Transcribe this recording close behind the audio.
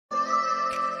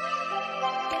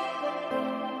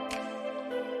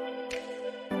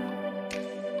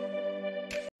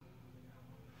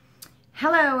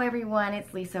Hello everyone,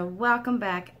 it's Lisa. Welcome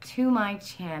back to my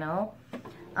channel.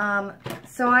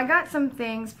 So I got some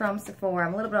things from Sephora.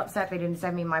 I'm a little bit upset they didn't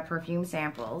send me my perfume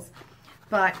samples.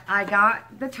 But I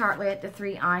got the Tartelette, the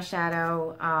 3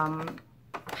 eyeshadow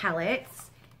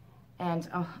palettes. And,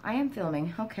 oh, I am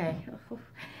filming. Okay.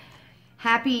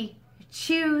 Happy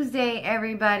Tuesday,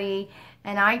 everybody.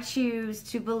 And I choose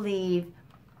to believe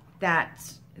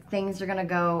that things are going to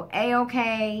go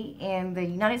A-okay in the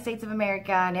United States of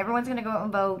America, and everyone's going to go out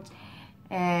and vote,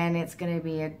 and it's going to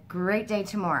be a great day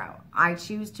tomorrow. I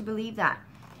choose to believe that.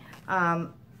 And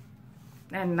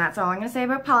that's all I'm going to say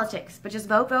about politics. But just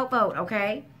vote, vote, vote,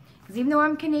 okay? Because even though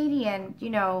I'm Canadian,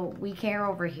 you know, we care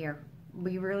over here.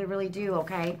 We really, really do,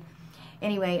 okay?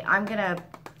 Anyway, I'm going to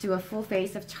do a full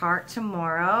face of Tarte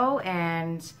tomorrow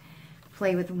and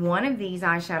play with one of these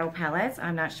eyeshadow palettes.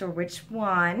 I'm not sure which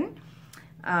one.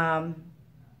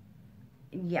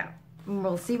 Yeah,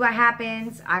 we'll see what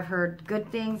happens. I've heard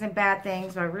good things and bad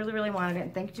things, but I really, really wanted it.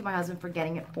 And thank you to my husband for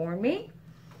getting it for me,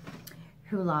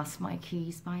 who lost my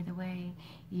keys, by the way.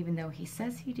 Even though he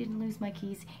says he didn't lose my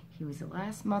keys, he was the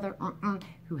last mother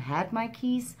who had my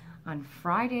keys on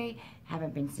Friday.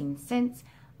 Haven't been seen since.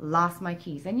 Lost my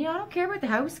keys. And you know, I don't care about the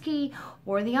house key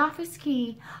or the office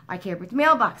key. I care about the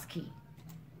mailbox key.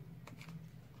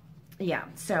 Yeah,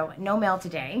 so no mail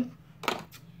today.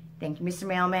 Thank you, Mr.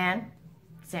 Mailman.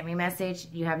 Sent me a message.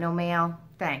 You have no mail.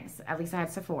 Thanks. At least I had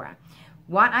Sephora.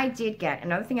 What I did get,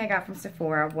 another thing I got from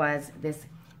Sephora was this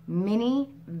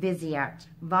mini Viseart.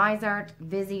 Viseart.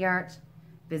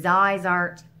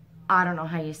 I don't know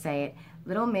how you say it.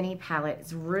 Little mini palette.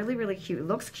 It's really, really cute. It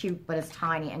looks cute, but it's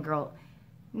tiny. And girl,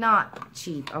 not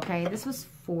cheap, okay? This was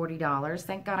 $40.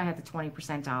 Thank God I had the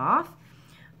 20% off.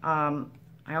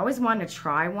 I always wanted to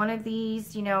try one of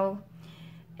these, you know.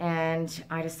 And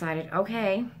I decided,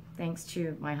 okay, thanks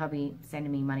to my hubby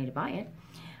sending me money to buy it,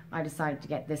 I decided to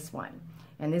get this one.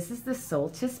 And this is the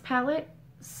Solstice palette.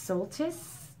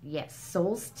 Solstice? Yes,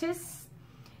 Solstice.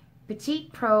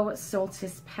 Petite Pro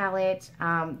Solstice palette.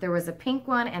 There was a pink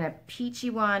one and a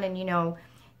peachy one. And, you know,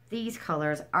 these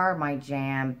colors are my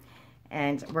jam.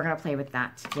 And we're going to play with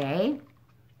that today.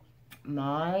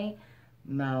 My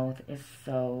mouth is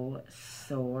so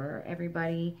sore,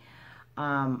 everybody.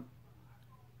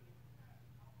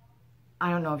 I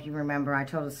don't know if you remember, I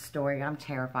told a story. I'm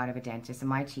terrified of a dentist, and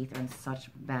my teeth are in such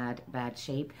bad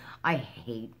shape. I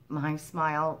hate my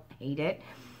smile, hate it.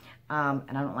 And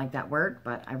I don't like that word,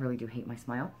 but I really do hate my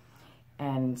smile.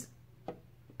 And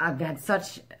I've had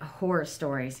such horror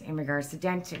stories in regards to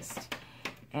dentists.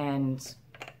 And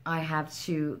I have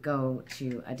to go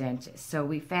to a dentist. So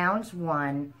we found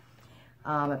one.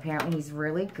 Apparently he's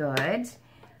really good.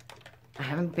 I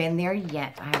haven't been there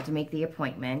yet. I have to make the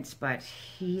appointment, but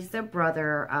he's the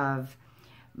brother of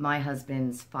my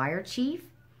husband's fire chief,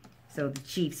 so the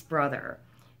chief's brother.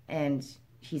 And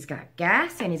he's got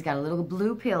gas, and he's got a little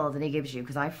blue pill that he gives you,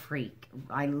 because I freak.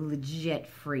 I legit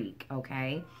freak,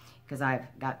 okay? Because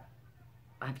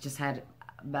I've just had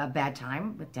a bad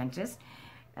time with dentists,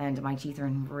 and my teeth are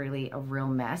in really a real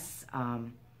mess.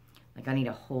 Like I need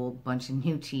a whole bunch of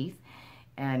new teeth.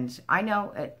 And I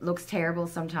know it looks terrible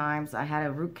sometimes. I had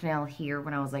a root canal here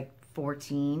when I was like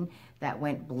 14 that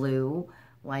went blue.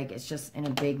 Like it's just in a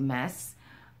big mess.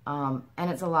 And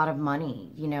it's a lot of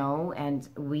money, you know. And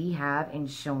we have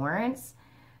insurance,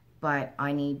 but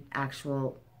I need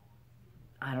actual,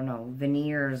 I don't know,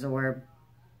 veneers or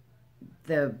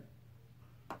the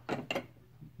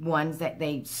ones that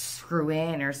they screw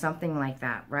in or something like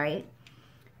that, right?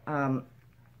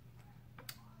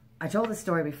 I told this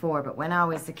story before, but when I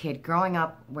was a kid, growing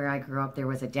up where I grew up, there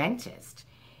was a dentist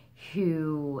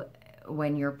who,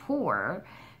 when you're poor,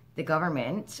 the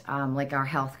government, like our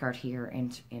health card here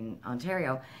in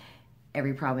Ontario,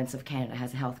 every province of Canada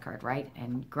has a health card, right?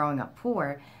 And growing up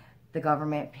poor, the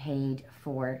government paid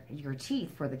for your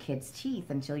teeth, for the kids'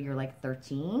 teeth, until you're like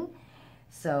 13.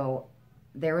 So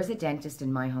there was a dentist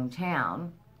in my hometown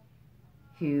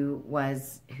who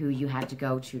you had to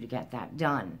go to get that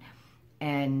done.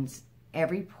 And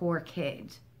every poor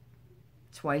kid,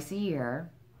 twice a year,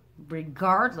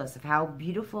 regardless of how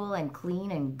beautiful and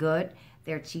clean and good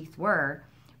their teeth were,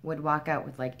 would walk out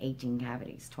with like 18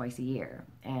 cavities twice a year.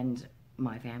 And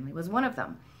my family was one of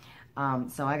them.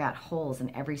 So I got holes in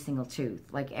every single tooth.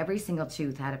 Like every single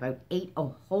tooth had about 8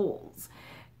 holes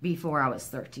before I was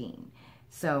 13.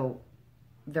 So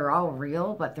they're all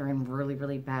real, but they're in really,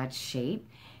 really bad shape.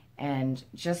 And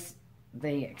just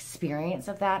the experience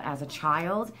of that as a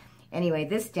child. Anyway,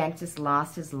 this dentist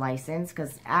lost his license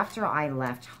because after I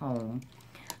left home,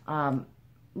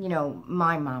 you know,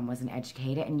 my mom wasn't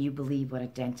educated, and you believe what a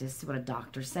dentist, what a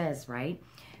doctor says, right?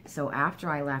 So after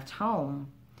I left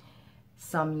home,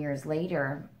 some years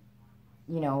later,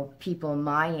 you know, people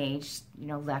my age, you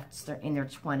know, left in their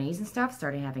 20s and stuff,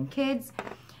 started having kids,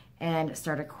 and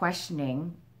started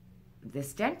questioning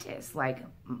this dentist. Like,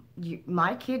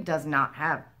 my kid does not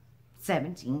have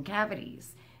 17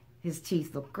 cavities. His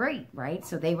teeth look great, right?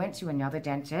 So they went to another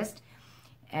dentist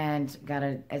and got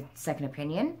a second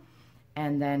opinion.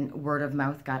 And then word of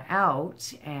mouth got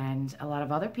out, and a lot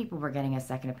of other people were getting a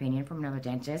second opinion from another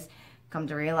dentist. Come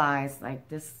to realize, like,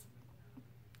 this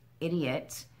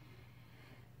idiot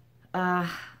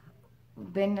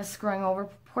been screwing over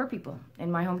poor people in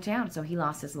my hometown. So he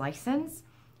lost his license.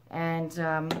 And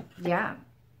yeah,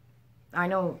 I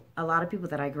know a lot of people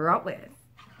that I grew up with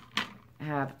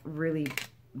have really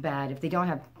bad, if they don't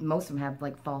have, most of them have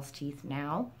like false teeth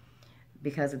now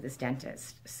because of this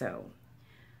dentist. So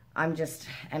I'm just,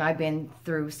 and I've been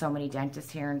through so many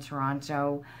dentists here in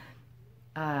Toronto.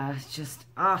 So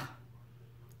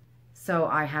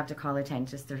I have to call a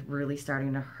dentist. They're really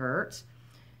starting to hurt.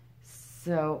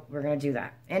 So we're going to do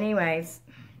that. Anyways,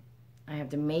 I have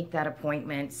to make that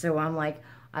appointment. So I'm like,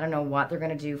 I don't know what they're going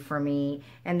to do for me.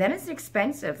 And then it's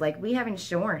expensive. Like, we have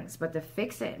insurance, but to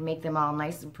fix it and make them all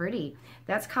nice and pretty,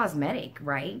 that's cosmetic,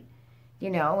 right? You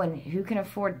know, and who can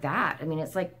afford that? I mean,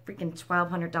 it's like freaking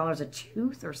 $1,200 a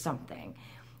tooth or something.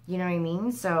 You know what I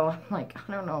mean? So I'm like,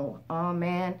 I don't know. Oh,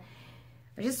 man.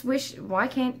 I just wish, why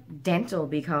can't dental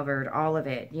be covered, all of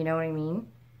it? You know what I mean?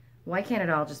 Why can't it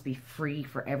all just be free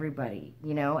for everybody,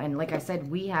 you know? And like I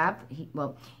said, we have,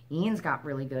 well, Ian's got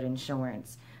really good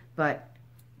insurance, but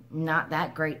not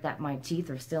that great that my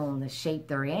teeth are still in the shape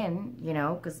they're in, you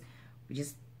know, because we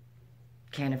just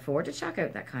can't afford to chuck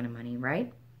out that kind of money,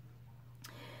 right?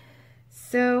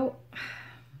 So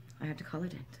I have to call a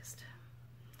dentist.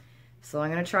 So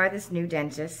I'm going to try this new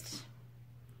dentist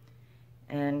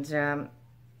and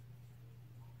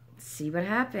see what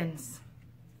happens.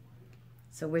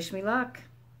 So wish me luck.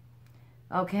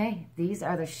 Okay, these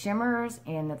are the shimmers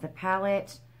in the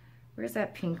palette. Where's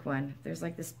that pink one? There's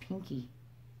like this pinky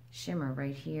shimmer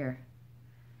right here.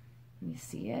 Can you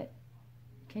see it?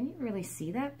 Can you really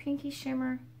see that pinky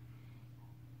shimmer?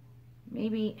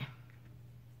 Maybe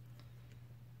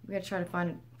we gotta try to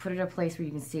find it, put it in a place where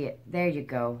you can see it. There you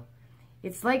go.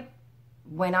 It's like,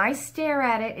 when I stare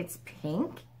at it, it's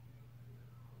pink,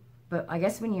 but I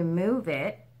guess when you move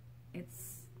it, it's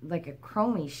like a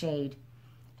chromey shade.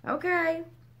 Okay,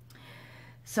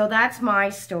 so that's my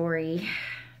story.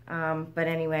 But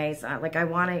anyways, like,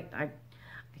 I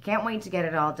can't wait to get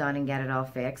it all done and get it all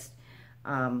fixed.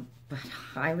 But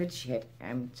I legit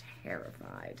am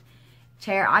terrified.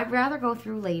 I'd rather go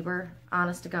through labor,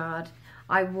 honest to God.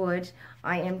 I would.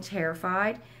 I am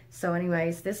terrified. So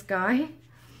anyways, this guy,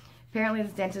 apparently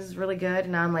this dentist is really good.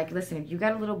 And I'm like, listen, if you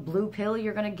got a little blue pill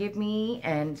you're going to give me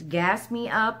and gas me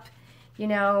up, you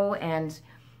know, and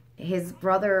his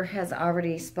brother has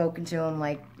already spoken to him,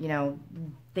 like, you know,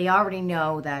 they already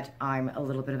know that I'm a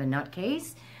little bit of a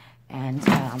nutcase and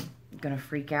I'm going to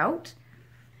freak out.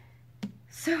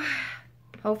 So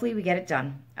hopefully we get it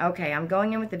done. Okay, I'm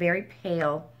going in with the very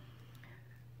pale.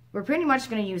 We're pretty much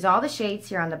going to use all the shades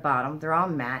here on the bottom. They're all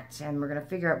matte, and we're going to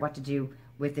figure out what to do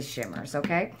with the shimmers,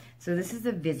 okay? So this is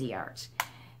the Viseart.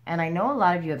 And I know a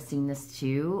lot of you have seen this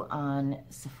too on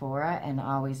Sephora and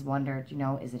always wondered, you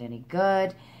know, is it any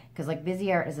good? Because like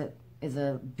Viseart is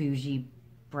a bougie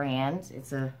brand.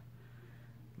 It's a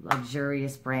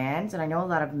luxurious brand. And I know a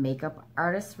lot of makeup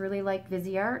artists really like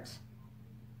Viseart.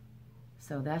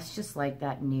 So that's just like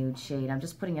that nude shade. I'm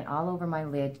just putting it all over my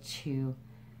lid to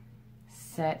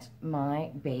set my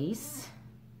base.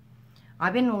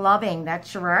 I've been loving that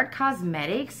Gerard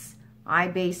Cosmetics Eye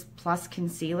Base Plus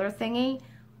Concealer thingy.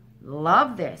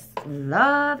 Love this.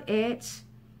 Love it.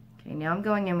 Okay, now I'm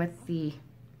going in with the,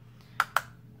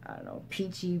 I don't know,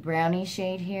 peachy brownie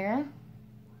shade here.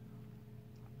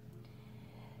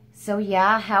 So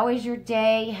yeah, how is your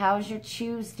day? How's your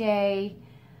Tuesday?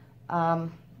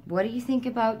 What do you think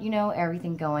about, you know,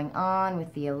 everything going on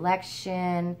with the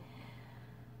election?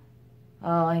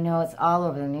 Oh, I know it's all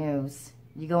over the news.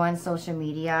 You go on social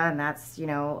media and that's, you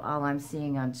know, all I'm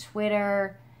seeing on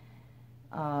Twitter.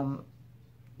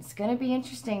 It's going to be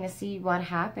interesting to see what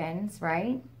happens,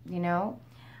 right? You know,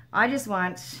 I just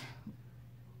want,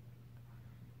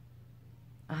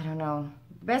 I don't know,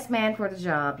 best man for the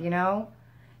job, you know?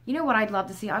 You know what I'd love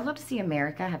to see? I'd love to see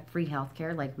America have free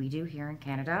healthcare like we do here in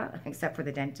Canada, except for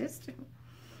the dentist.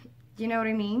 You know what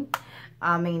I mean?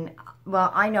 I mean,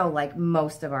 well, I know like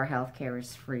most of our healthcare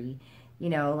is free. You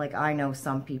know, like I know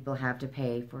some people have to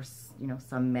pay for, you know,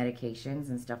 some medications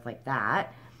and stuff like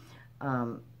that.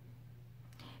 And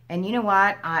you know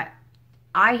what?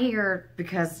 I hear,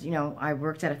 because, you know, I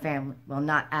worked at a family, well,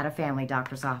 not at a family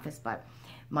doctor's office, but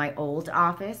my old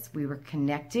office, we were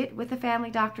connected with a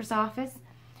family doctor's office.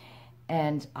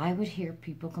 And I would hear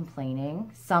people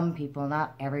complaining, some people,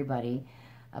 not everybody,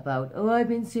 about, oh, I've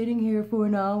been sitting here for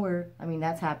an hour. I mean,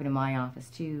 that's happened in my office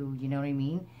too, you know what I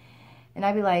mean? And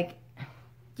I'd be like,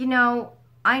 you know,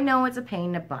 I know it's a pain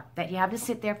in the butt that you have to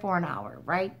sit there for an hour,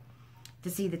 right, to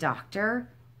see the doctor,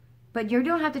 but you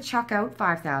don't have to chuck out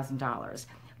 $5,000.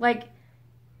 Like,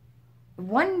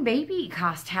 one baby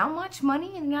cost how much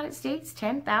money in the United States?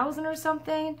 $10,000 or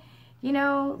something? You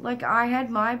know, like, I had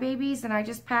my babies and I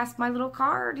just passed my little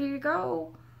card, here you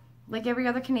go, like every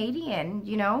other Canadian,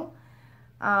 you know?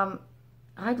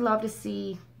 I'd love to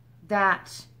see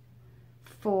that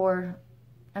for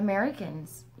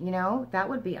Americans, you know? That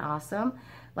would be awesome.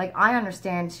 Like, I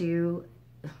understand too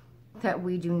that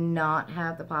we do not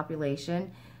have the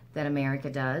population that America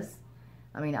does.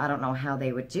 I mean, I don't know how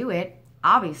they would do it.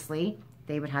 Obviously,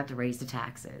 they would have to raise the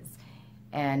taxes.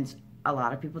 And a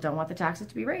lot of people don't want the taxes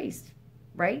to be raised,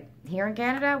 right? Here in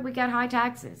Canada, we got high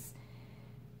taxes.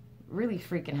 Really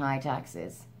freaking high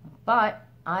taxes. But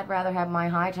I'd rather have my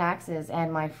high taxes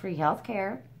and my free health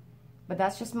care. But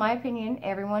that's just my opinion.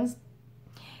 Everyone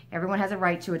has a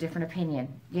right to a different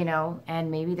opinion, you know? And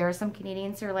maybe there are some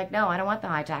Canadians who are like, no, I don't want the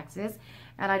high taxes,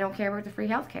 and I don't care about the free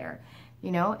health care.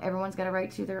 You know, everyone's got a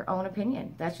right to their own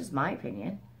opinion. That's just my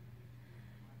opinion.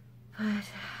 But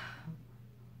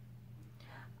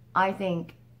I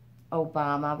think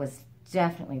Obama was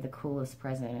definitely the coolest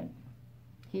president.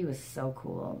 He was so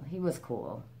cool. He was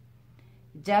cool.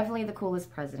 Definitely the coolest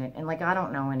president. And, like, I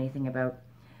don't know anything about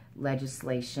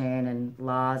legislation and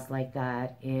laws like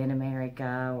that in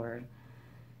America, or,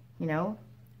 you know,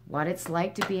 what it's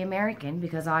like to be American,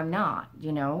 because I'm not,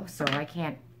 you know, so I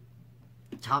can't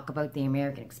talk about the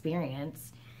American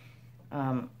experience.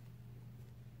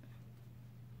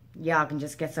 Yeah, I can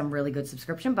just get some really good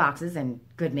subscription boxes and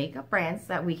good makeup brands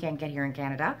that we can't get here in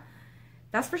Canada.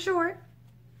 That's for sure.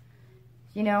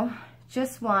 You know,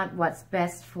 just want what's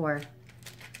best for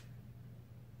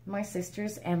my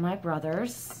sisters and my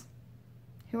brothers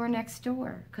who are next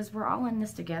door, because we're all in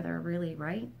this together, really,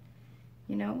 right?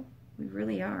 You know, we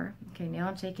really are. Okay, now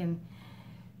I'm taking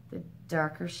the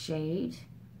darker shade.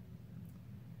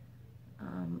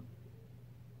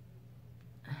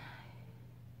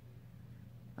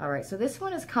 All right, so this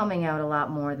one is coming out a lot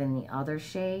more than the other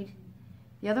shade.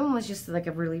 The other one was just like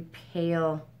a really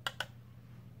pale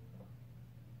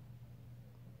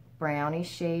brownish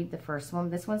shade, the first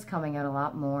one. This one's coming out a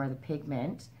lot more, the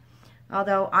pigment.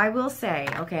 Although I will say,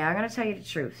 okay, I'm going to tell you the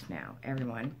truth now,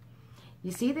 everyone. You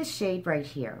see this shade right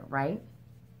here, right?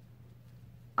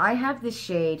 I have this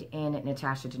shade in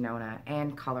Natasha Denona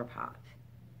and ColourPop.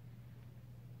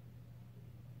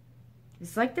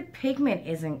 It's like the pigment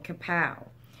isn't kapow.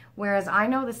 Whereas I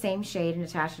know the same shade in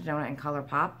Natasha Denona and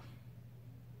ColourPop,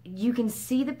 you can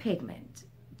see the pigment.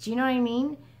 Do you know what I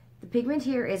mean? The pigment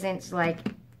here isn't like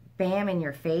bam in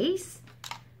your face.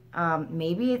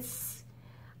 Maybe it's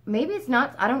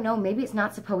not, I don't know, maybe it's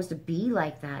not supposed to be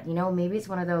like that. You know, maybe it's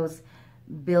one of those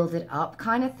build it up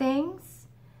kind of things.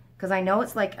 Because I know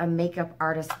it's like a makeup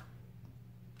artist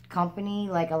company,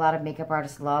 like a lot of makeup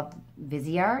artists love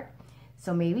Viseart.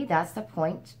 So maybe that's the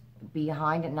point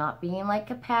behind it not being like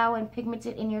kapow and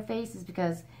pigmented in your face, is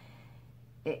because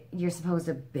you're supposed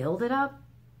to build it up.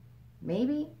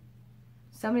 Maybe.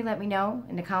 Somebody let me know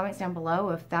in the comments down below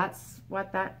if that's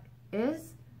what that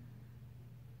is.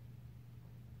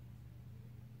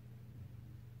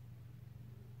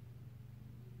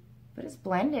 But it's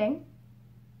blending.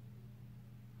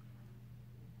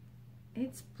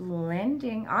 It's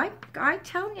blending. I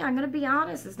tell you, I'm going to be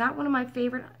honest, it's not one of my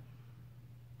favorite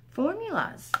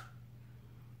formulas.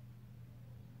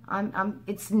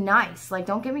 It's nice. Like,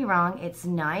 don't get me wrong, it's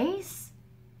nice.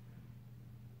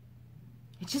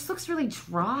 It just looks really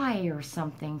dry or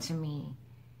something to me.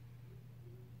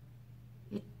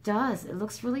 It does. It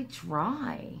looks really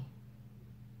dry.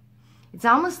 It's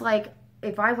almost like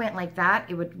if I went like that,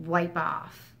 it would wipe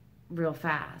off real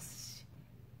fast.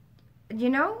 You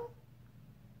know?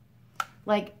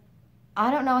 Like,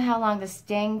 I don't know how long the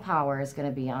staying power is going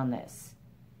to be on this.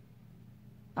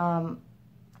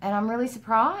 And I'm really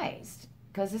surprised,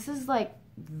 because this is like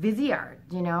Viseart,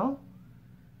 you know?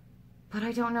 But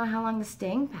I don't know how long the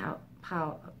staying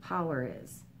power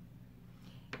is.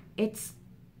 It's,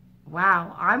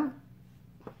 wow,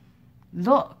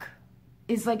 look,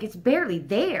 it's like it's barely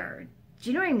there. Do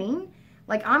you know what I mean?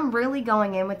 Like, I'm really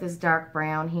going in with this dark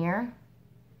brown here.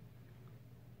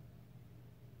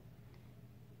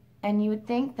 And you would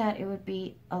think that it would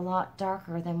be a lot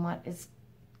darker than what is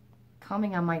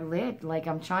coming on my lid. Like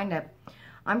I'm trying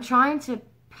to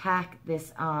pack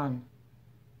this on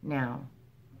now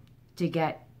to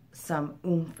get some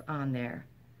oomph on there.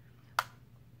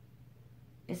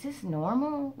 Is this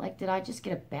normal? Like, did I just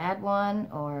get a bad one,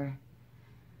 or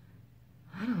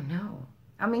I don't know.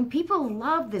 I mean, people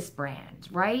love this brand,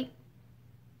 right?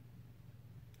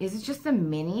 Is it just the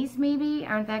minis maybe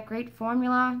aren't that great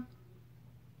formula?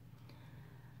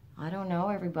 I don't know,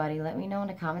 everybody. Let me know in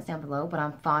the comments down below, but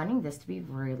I'm finding this to be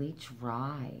really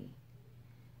dry.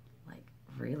 Like,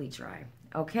 really dry.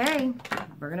 Okay,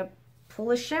 we're going to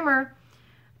pull a shimmer.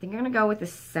 I think I'm going to go with the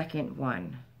second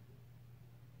one.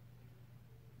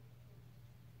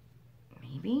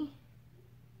 Maybe?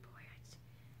 Boy,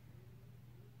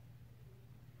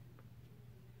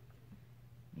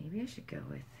 maybe I should go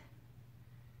with,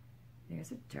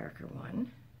 there's a darker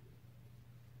one.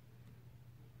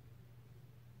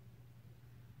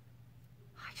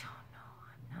 I don't know.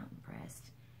 I'm not impressed.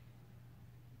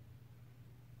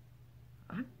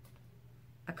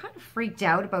 I kind of freaked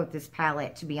out about this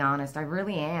palette, to be honest. I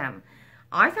really am.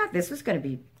 I thought this was going to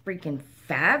be freaking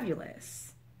fabulous.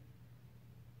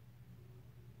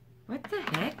 What the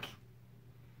heck?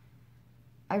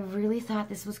 I really thought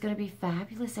this was going to be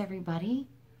fabulous, everybody.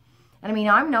 And I mean,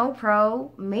 I'm no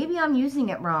pro. Maybe I'm using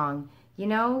it wrong, you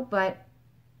know, but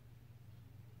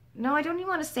no, I don't even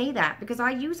want to say that because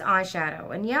I use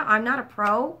eyeshadow. And yeah, I'm not a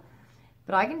pro,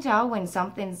 but I can tell when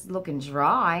something's looking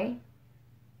dry.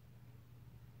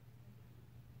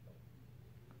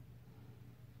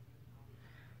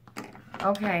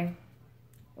 Okay.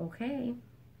 Okay.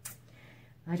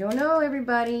 I don't know,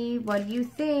 everybody. What do you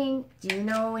think? Do you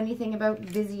know anything about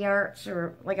Viseart?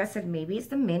 Or, like I said, maybe it's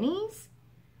the minis?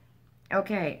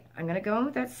 Okay, I'm going to go in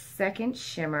with that second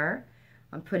shimmer.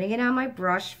 I'm putting it on my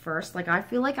brush first. Like, I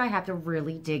feel like I have to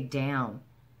really dig down.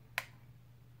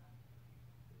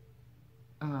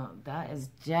 That is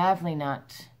definitely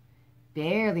not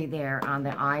barely there on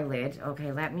the eyelid.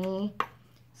 Okay, let me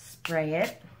spray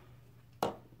it.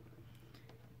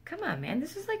 Come on, man.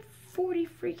 This is like $40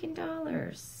 freaking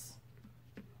dollars.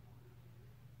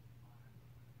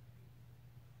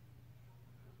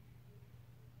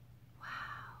 Wow.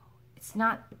 It's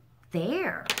not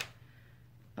there.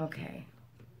 Okay.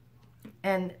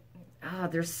 And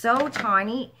they're so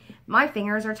tiny. My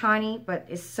fingers are tiny, but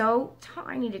it's so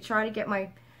tiny to try to get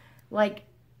my, like,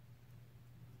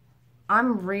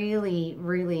 I'm really,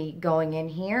 really going in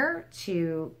here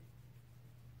to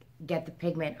get the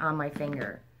pigment on my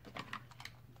finger.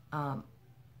 Wow.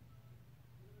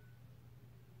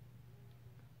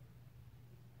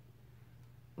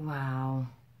 Wow,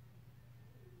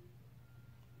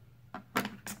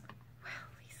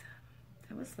 Lisa.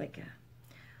 That was like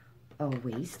a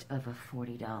waste of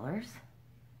 $40.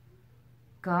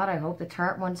 God, I hope the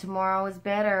Tarte one tomorrow is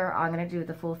better. I'm going to do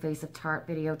the full face of Tarte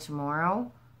video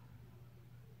tomorrow.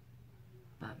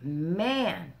 But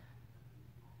man,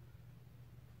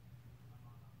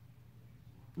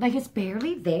 like it's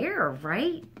barely there,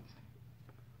 right?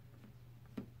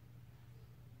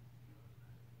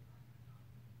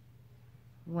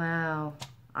 Wow,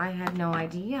 I had no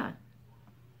idea.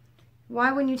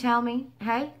 Why wouldn't you tell me?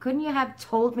 Hey, couldn't you have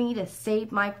told me to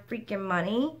save my freaking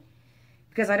money?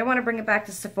 Because I don't want to bring it back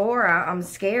to Sephora. I'm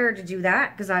scared to do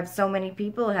that because I have so many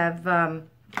people have,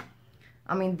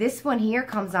 I mean, this one here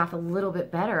comes off a little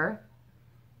bit better.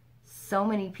 So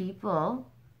many people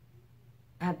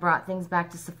have brought things back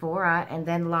to Sephora and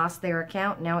then lost their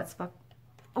account. Now it's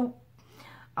oh,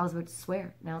 I was about to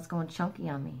swear. Now it's going chunky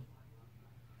on me.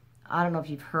 I don't know if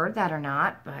you've heard that or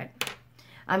not, but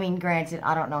I mean, granted,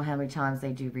 I don't know how many times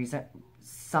they do reason.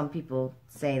 Some people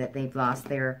say that they've lost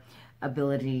their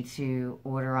ability to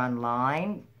order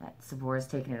online, that Sephora's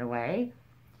taken it away.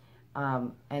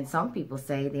 And some people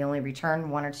say they only return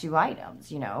 1 or 2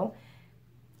 items, you know.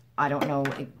 I don't know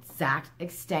exact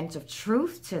extent of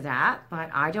truth to that, but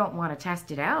I don't want to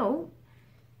test it out.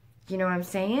 You know what I'm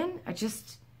saying? I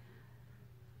just,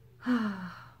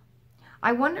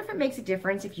 I wonder if it makes a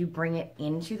difference if you bring it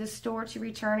into the store to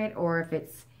return it, or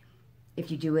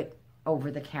if you do it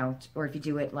over the count, or if you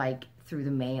do it like through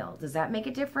the mail. Does that make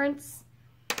a difference?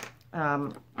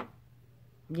 You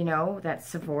know, that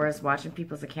Sephora's watching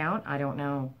people's account. I don't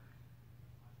know.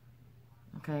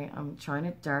 Okay, I'm trying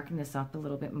to darken this up a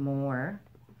little bit more.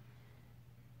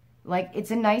 Like, it's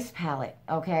a nice palette,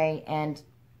 okay? And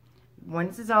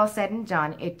once it's all said and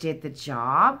done, it did the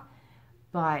job.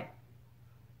 But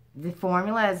the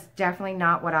formula is definitely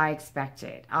not what I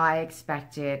expected. I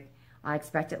expected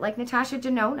like Natasha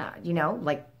Denona, you know,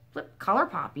 like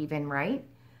ColourPop even, right?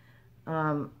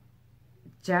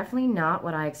 Definitely not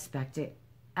what I expected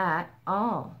at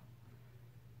all.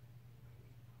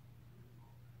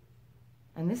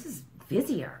 And this is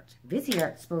Viseart.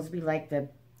 Viseart's supposed to be like the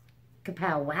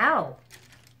kapow wow.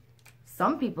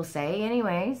 Some people say,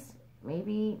 anyways.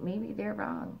 Maybe they're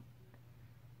wrong.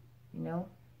 You know?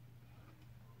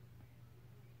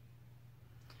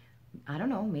 I don't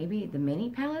know. Maybe the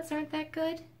mini palettes aren't that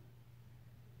good.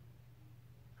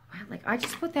 Wow, like, I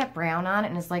just put that brown on it,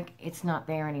 and it's like, it's not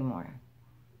there anymore.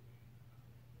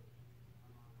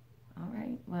 All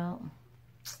right, well.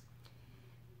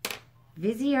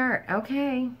 Viseart,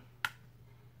 okay.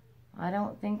 I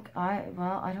don't think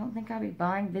I'll be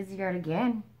buying Viseart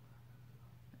again.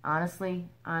 Honestly,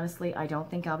 I don't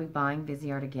think I'll be buying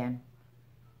Viseart again.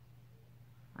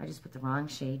 I just put the wrong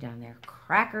shade down there.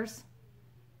 Crackers.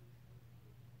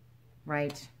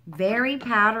 Right. Very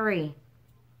powdery.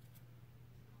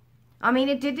 I mean,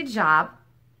 it did the job.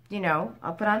 You know,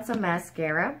 I'll put on some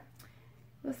mascara.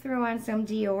 We'll throw on some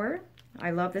Dior.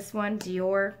 I love this one.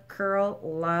 Dior Curl.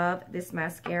 Love this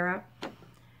mascara.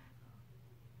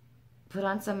 Put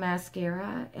on some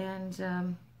mascara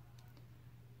and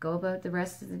go about the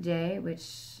rest of the day,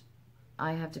 which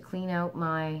I have to clean out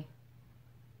my...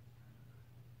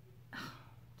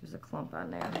 There's a clump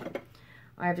on there.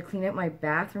 I have to clean out my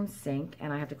bathroom sink,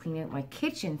 and I have to clean out my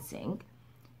kitchen sink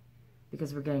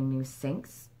because we're getting new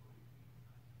sinks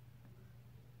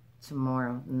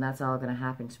tomorrow, and that's all going to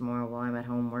happen tomorrow while I'm at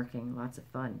home working. Lots of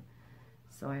fun.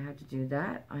 So I have to do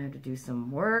that. I have to do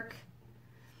some work.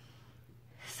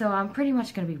 So I'm pretty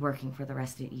much going to be working for the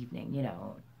rest of the evening, you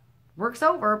know. Work's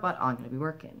over, but I'm going to be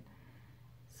working.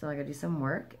 So I got to do some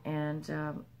work and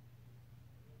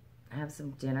have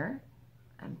some dinner.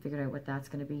 I haven't figured out what that's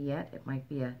going to be yet. It might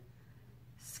be a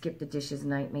skip the dishes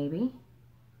night, maybe.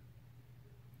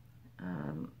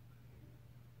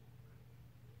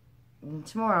 And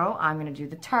tomorrow, I'm going to do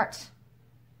the tart.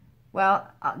 Well,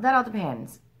 that all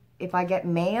depends. If I get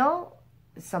mail,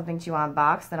 something to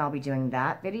unbox, then I'll be doing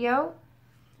that video.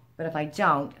 But if I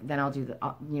don't, then I'll do the,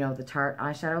 you know, the tart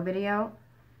eyeshadow video.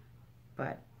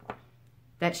 But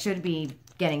that should be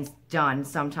getting done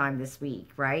sometime this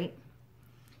week, right?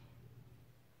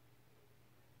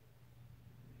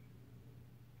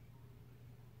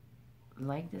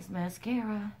 Like this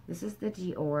mascara. This is the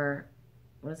Dior,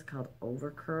 what is it called?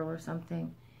 Overcurl or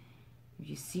something. If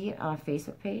you see it on a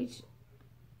Facebook page,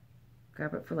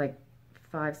 grab it for like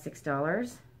 $5,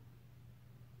 $6.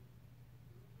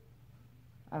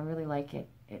 I really like it.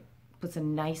 It puts a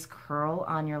nice curl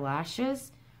on your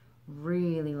lashes.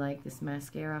 Really like this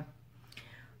mascara.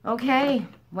 Okay,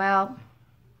 well,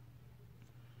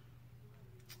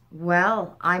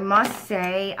 I must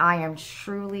say I am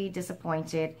truly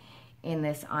disappointed in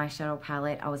this eyeshadow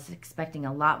palette. I was expecting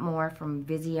a lot more from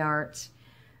Viseart.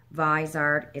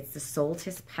 It's the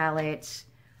Solstice palette.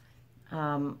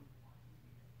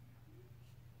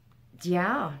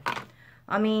 Yeah.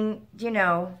 I mean, you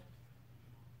know,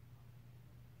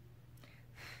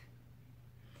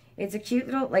 it's a cute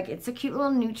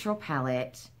little neutral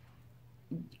palette.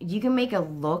 You can make a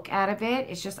look out of it.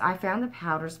 It's just, I found the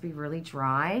powders to be really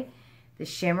dry. The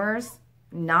shimmers,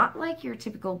 not like your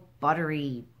typical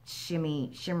buttery,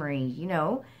 shimmery, you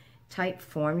know, type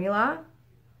formula.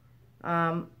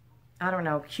 I don't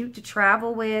know, cute to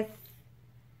travel with.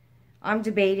 I'm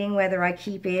debating whether I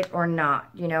keep it or not.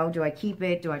 You know, do I keep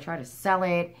it? Do I try to sell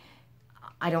it?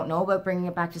 I don't know about bringing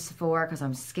it back to Sephora because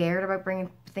I'm scared about bringing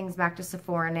things back to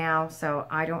Sephora now. So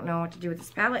I don't know what to do with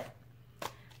this palette.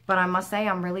 But I must say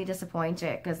I'm really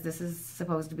disappointed because this is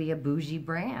supposed to be a bougie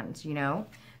brand, you know.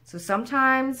 So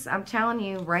sometimes, I'm telling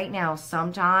you right now,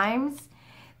 sometimes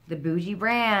the bougie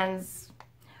brands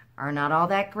are not all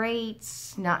that great.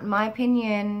 Not in my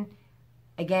opinion.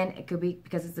 Again, it could be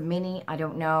because it's a mini. I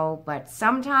don't know. But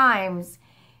sometimes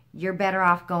you're better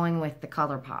off going with the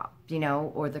ColourPop, you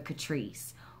know, or the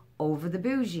Catrice over the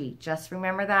bougie. Just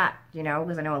remember that, you know,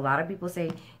 because I know a lot of people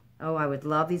say, oh, I would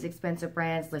love these expensive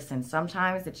brands. Listen,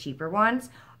 sometimes the cheaper ones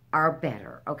are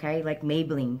better, okay? Like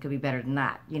Maybelline could be better than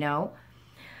that, you know?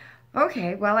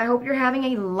 Okay, well, I hope you're having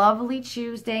a lovely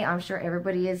Tuesday. I'm sure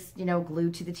everybody is, you know,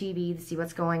 glued to the TV to see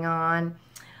what's going on.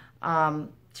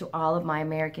 To all of my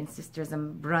American sisters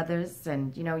and brothers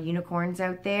and, you know, unicorns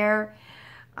out there,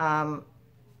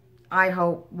 I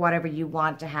hope whatever you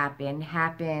want to happen,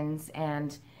 happens,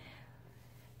 and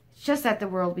just that the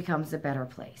world becomes a better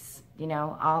place. You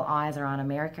know, all eyes are on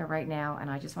America right now, and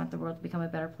I just want the world to become a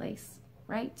better place,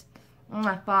 right?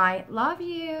 Bye. Love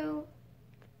you.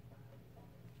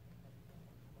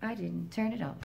 I didn't turn it off.